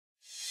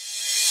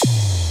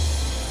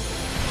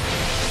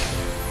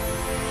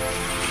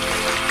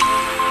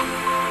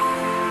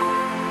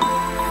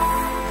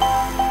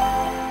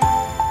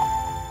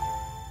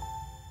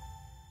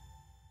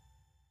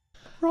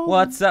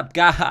What's up,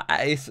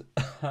 guys?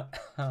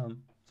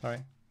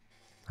 Sorry.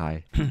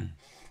 Hi.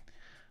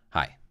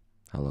 Hi.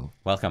 Hello.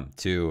 Welcome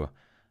to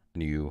a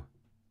new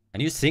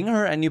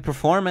singer, a new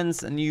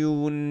performance,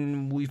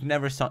 we've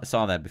never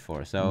saw that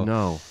before. So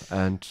no,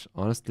 and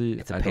honestly,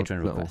 it's a I patron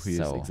don't know request, who he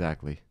is so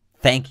exactly.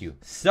 Thank you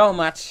so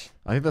much.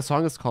 I think the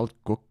song is called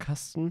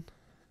Guckkasten,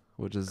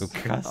 which is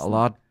Guckkasten? a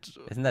lot.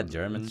 Isn't that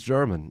German? It's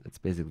German. It's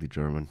basically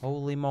German.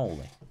 Holy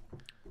moly.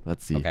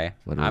 Let's see. Okay,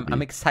 what it will be.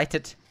 I'm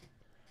excited.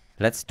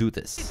 Let's do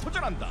this.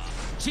 도전한다.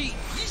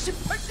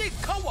 제28대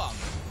가왕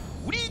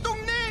우리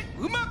동네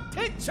음악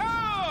대전.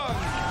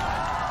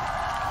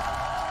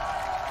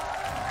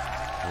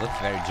 Looks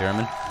very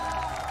German.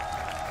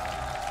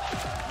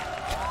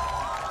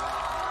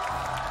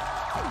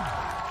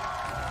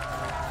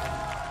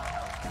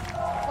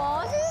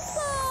 멋있어.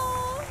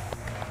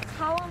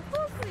 가왕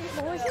버스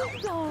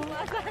멋있어.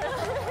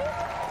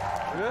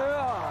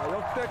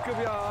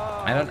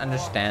 역대급이야. I don't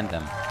understand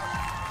them.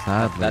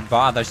 Sadly. That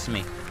bothers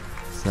me.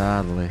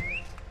 Sadly.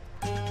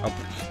 Oh,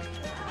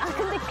 아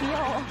근데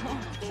귀여워.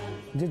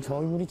 이제 저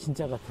얼굴이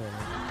진짜 같아요.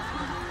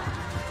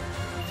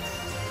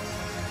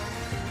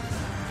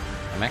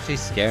 I'm actually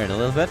scared a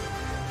little bit.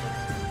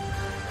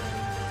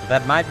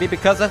 That might be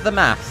because of the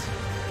maps.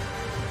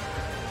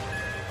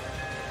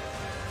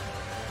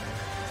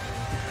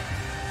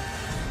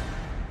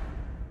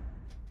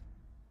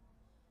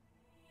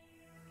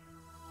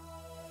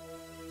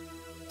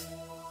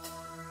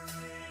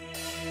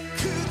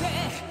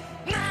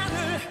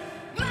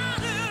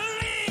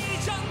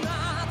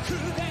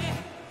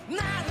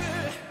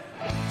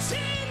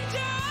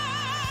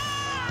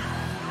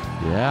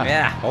 Yeah.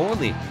 Yeah,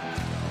 holy.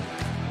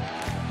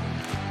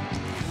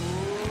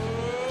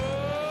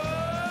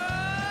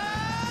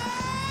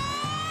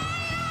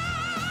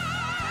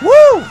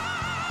 Woo!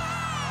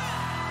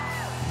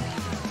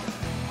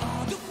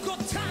 어둡고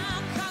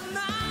탁한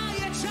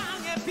나의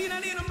장에 비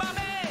내리는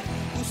밤에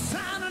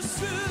우산을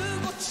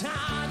쓰고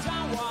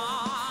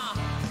찾아와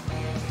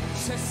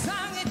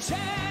세상에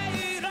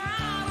제일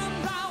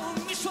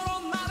아름다운 미소로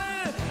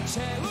나를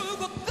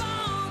채우고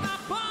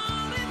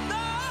떠나버린다.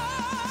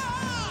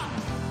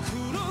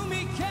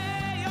 구름이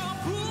개어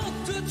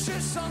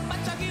붓듯칠성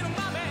반짝이는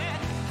밤에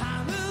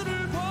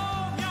하늘을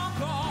보며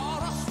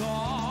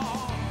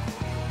걸었어.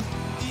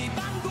 이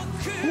밤도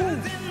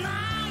그대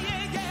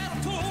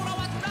나에게로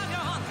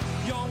돌아왔다면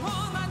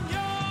영원한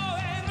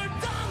여행을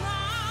떠날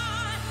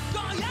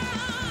거야.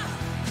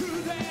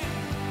 그대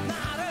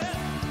나를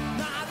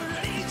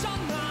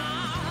잊었나.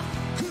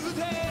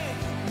 그대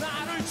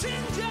나를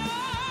진짜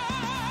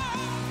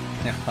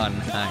Oh,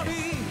 nice.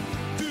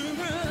 뜨는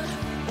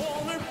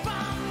오늘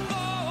밤도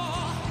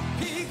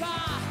비가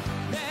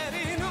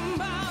내리는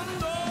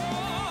밤도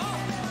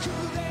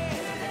그대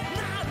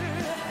나를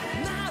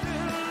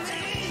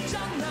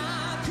잊었나.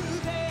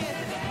 그대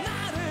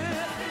나를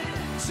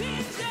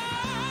진짜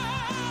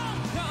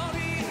별이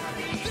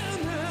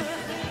뜨는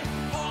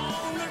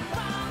오늘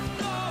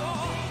밤도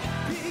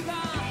비가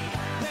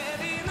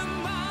내리는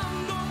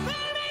밤도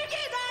매일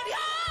기다려.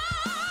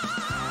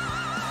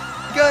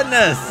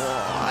 Goodness!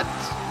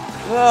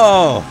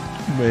 Whoa!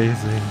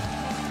 Amazing.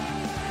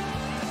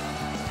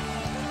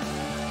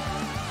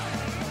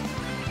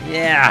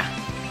 Yeah!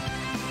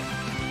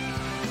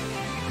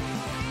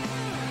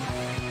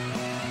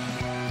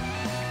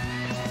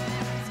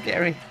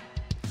 Scary.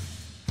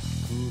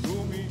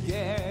 구름이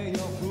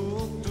개어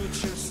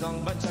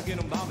붓듯칠성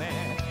반짝이는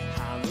밤에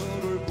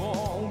하늘을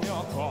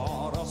보며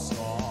걸었어.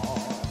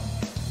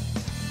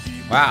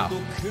 Wow.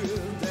 또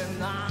그대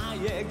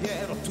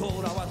나에게로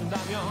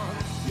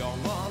돌아와준다면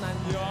영원한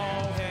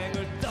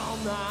여행을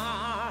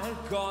떠날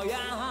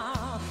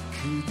거야.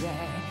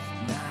 그대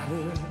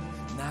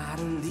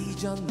나를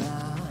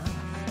잊었나.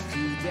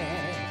 그대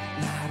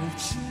나를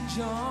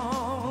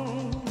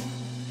진정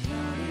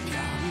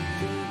별이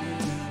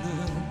뜨는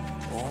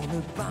오늘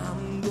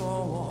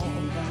밤도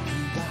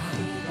비가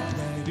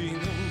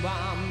내리는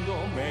밤도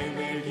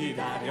매일매일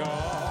기다려.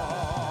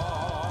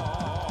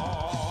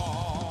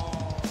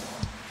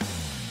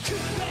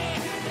 그대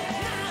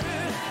나를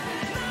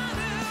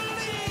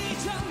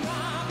잊었나.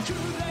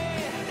 그대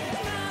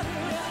나를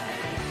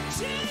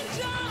진짜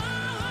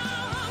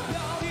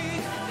별이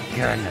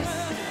Goodness.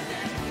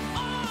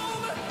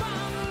 오늘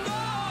밤도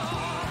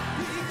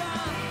비가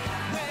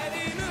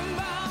내리는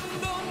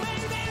밤도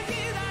매일매일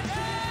기다려.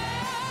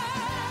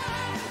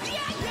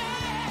 Yeah, yeah.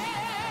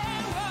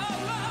 Oh,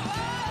 oh, oh.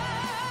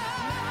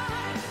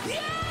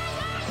 Yeah,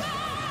 yeah,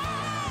 yeah.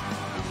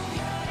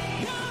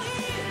 별이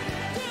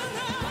뜨는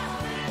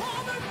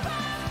오늘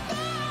밤도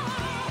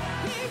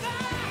비가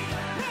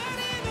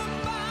내리는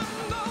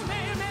밤도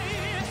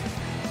매일매일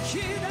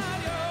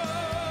기다려.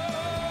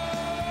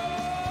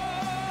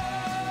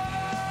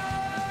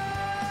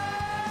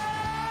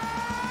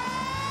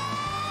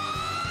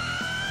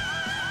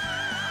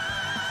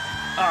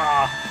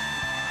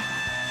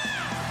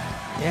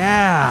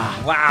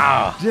 Yeah.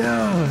 Wow!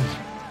 Dude.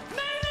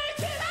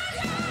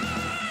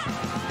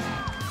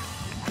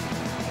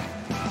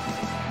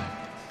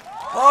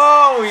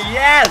 Oh,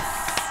 yes!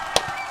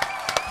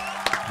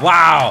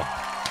 Wow.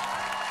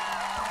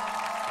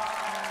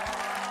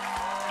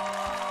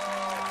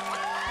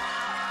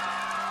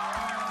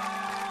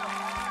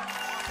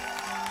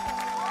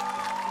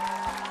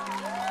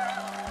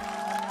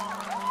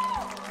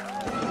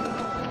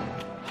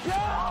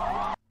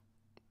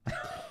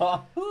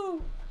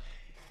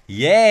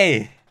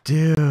 Yay!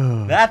 Dude,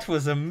 That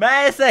was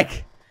amazing!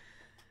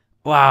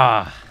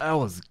 Wow. that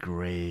was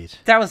great.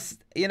 That was,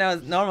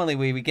 normally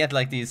we get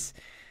like these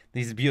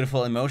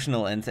beautiful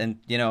emotional and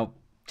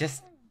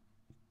just,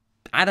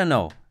 I don't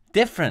know,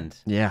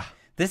 different. Yeah.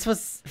 This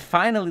was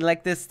finally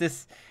like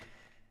this,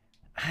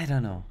 I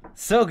don't know,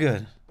 so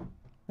good.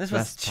 This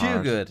was Best too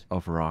part good.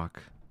 of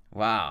rock.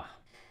 Wow.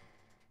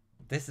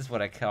 This is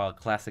what I call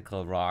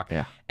classical rock.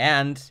 Yeah.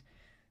 And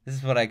this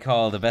is what I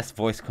call the best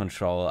voice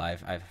control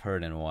I've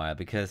heard in a while,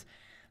 because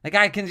the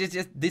guy can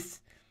just this.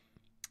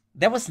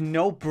 There was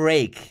no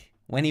break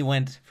when he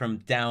went from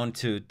down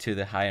to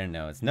the higher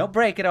notes. No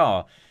break at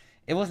all.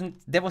 It wasn't.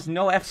 There was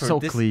no effort. So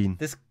clean.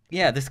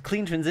 This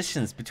clean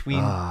transitions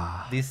between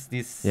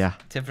these Yeah.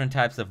 different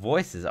types of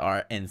voices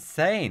are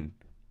insane,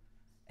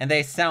 and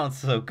they sound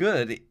so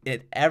good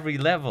at every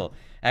level.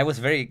 I was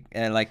very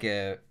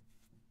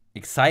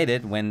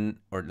excited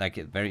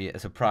very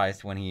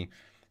surprised when he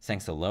sang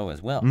so low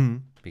as well,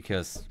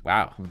 because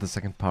wow. With the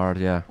second part,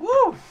 yeah.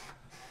 Woo!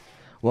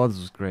 Well, this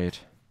was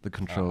great. The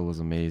control was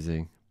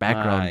amazing.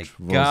 Background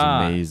was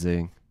God.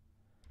 amazing.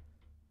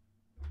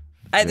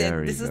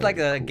 Very, This is very like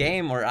a cool.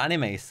 game or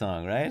anime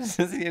song, right?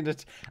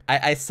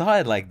 I saw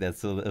it like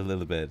that a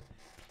little bit,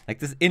 like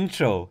this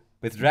intro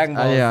with Dragon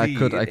Ball Yeah, Z.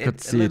 I could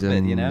a see it little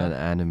in bit, an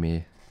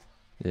anime.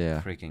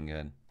 Yeah, Freaking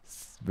good.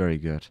 it's very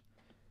good.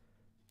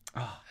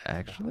 Oh,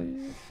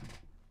 Actually,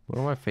 one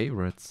of my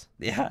favorites.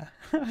 yeah,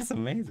 that's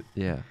amazing.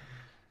 Yeah.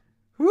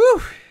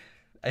 Woo!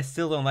 I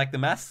still don't like the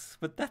masks,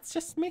 but that's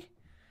just me.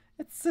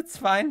 It's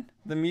fine.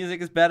 The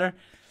music is better,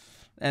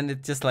 and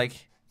it just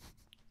like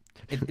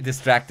it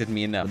distracted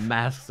me The enough.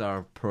 masks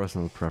are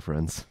personal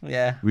preference.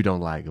 Yeah. We don't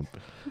like them.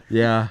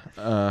 Yeah.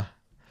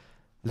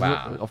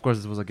 Wow. Of course,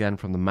 this was again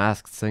from the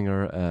Masked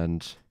Singer,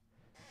 and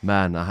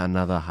man,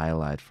 another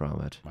highlight from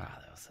it. Wow,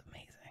 that was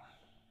amazing.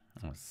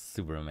 That was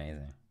super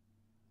amazing.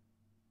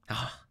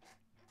 Ah,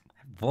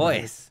 that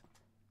voice.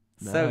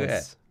 So good.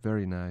 Nice.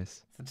 Very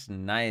nice. Such a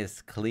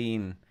nice,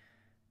 clean,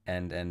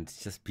 and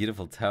just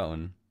beautiful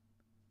tone.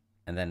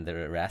 And then the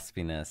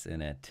raspiness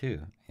in it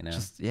too,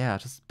 Just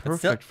But still,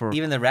 perfect for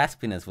even the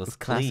raspiness was for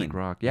classic clean.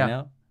 rock,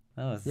 yeah.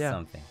 That was Yeah.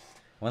 something.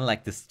 Wasn't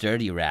like the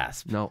sturdy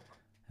rasp. no,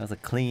 That was a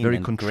clean very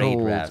and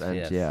controlled great rasp. and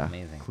Yes, yeah,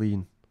 amazing.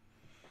 clean.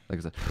 Like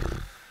I said,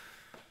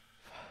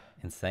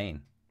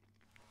 Insane.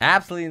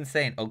 Absolutely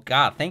insane. Oh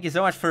God, thank you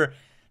so much for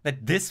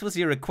that. This was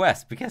your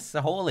request, because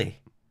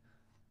holy.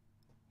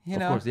 of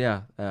course,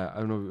 yeah. I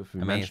don't know if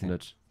we Amazing. mentioned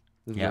it.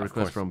 This was a of request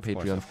course, from of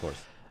course, Patreon, of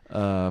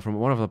course. from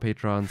one of the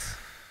patrons.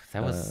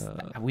 That was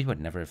we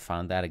would never have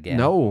found that again.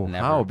 No,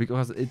 Never. how?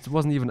 Because it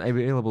wasn't even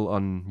available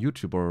on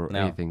YouTube or No.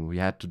 anything. We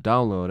had to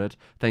download it.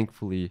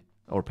 Thankfully,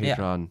 our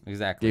Patreon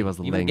Exactly. gave us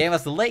the Even link. gave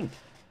us the link.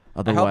 I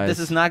Otherwise, hope this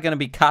is not going to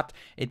be cut.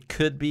 It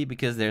could be,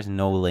 because there's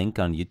no link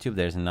on YouTube.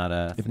 There's not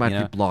a. it might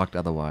be blocked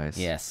otherwise.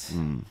 Yes.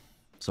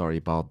 Sorry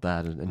about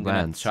that in I'm gonna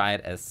advance. try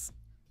it as,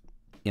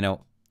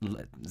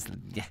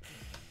 yeah.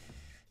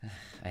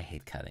 I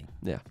hate cutting.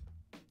 Yeah,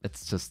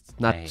 it's just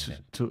not hate it.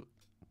 to.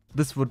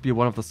 This would be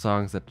one of the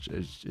songs that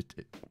it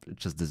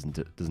just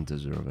doesn't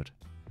deserve it.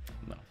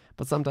 No.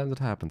 But sometimes it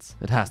happens.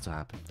 It has to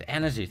happen. The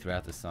energy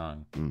throughout the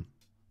song. Mm.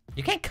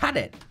 You can't cut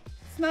it.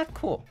 It's not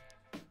cool.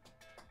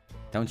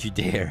 Don't you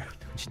dare.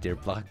 Don't you dare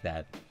block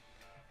that.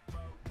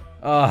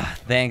 Oh,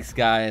 thanks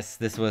guys.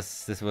 This was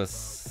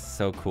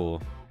so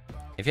cool.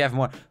 If you have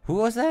more, who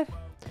was that?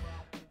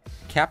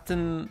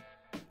 Captain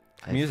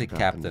I've Music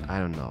forgotten. Captain. I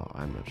don't know.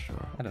 I'm not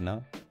sure. I don't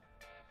know.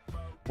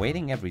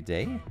 Waiting Every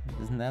Day?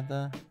 Isn't that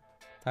the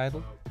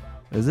title?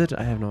 Is it?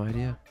 I have no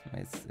idea.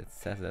 It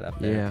says it up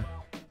there. Yeah,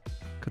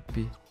 could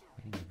be.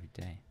 Waiting Every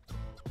Day.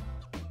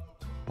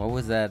 What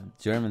was that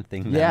German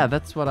thing? then? Yeah,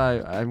 that's what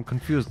I'm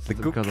confused The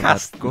because of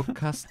Guckkasten. that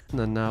Guckkasten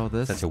and now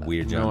this. Such a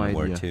weird no German idea.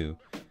 word too.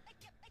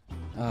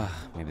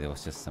 Maybe that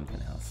was just something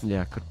else.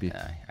 Yeah, could be.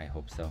 I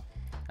hope so.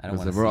 I don't Because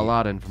want to there were a see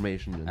lot of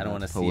information in I don't the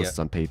wanna see posts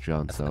on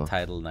Patreon, a so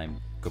title named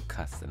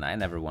Guckkasten. I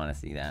never want to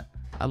see that.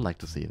 I'd like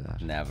to see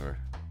that. Never.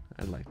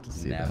 I'd like to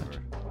see Never.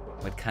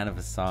 that. What kind of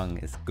a song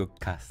is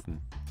Guckkasten?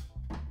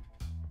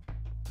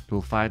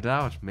 We'll find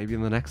out. Maybe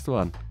in the next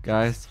one,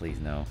 guys. Please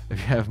no. If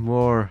you have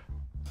more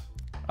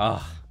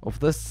Oh, of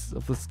this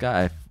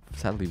guy,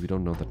 sadly we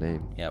don't know the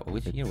name. yeah.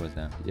 Which year was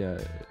that? Yeah.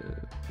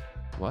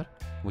 What?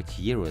 Which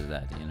year was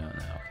that? Do you know? No.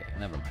 Okay.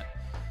 Never mind.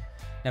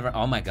 Never.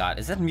 Oh my God.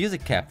 Is that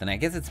Music Captain? I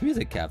guess it's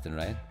Music Captain,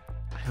 right?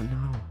 I don't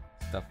know.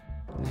 Stuff.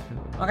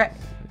 Okay.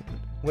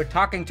 We're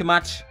talking too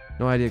much.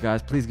 No idea,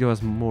 guys. Please give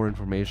us more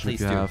information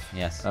Please if you do. have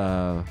Yes.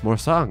 more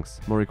songs,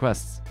 more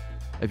requests.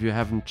 If you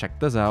haven't checked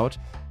this out,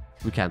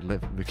 we can't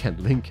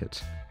link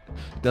it.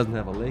 It doesn't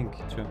have a link.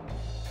 True.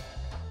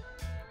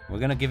 We're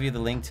gonna give you the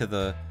link to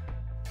the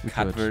We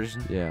cut could.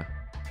 version. Yeah.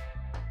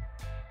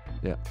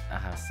 Yeah.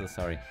 Ah, so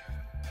sorry.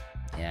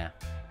 Yeah.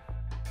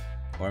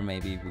 Or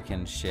maybe we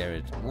can share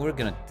it. We're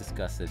gonna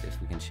discuss it if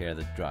we can share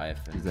the drive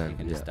and Exactly, you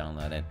can just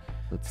download it.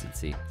 Let's Let's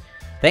see.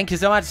 Thank you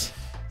so much. see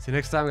you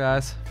next time,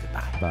 guys.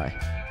 Goodbye.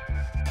 Bye.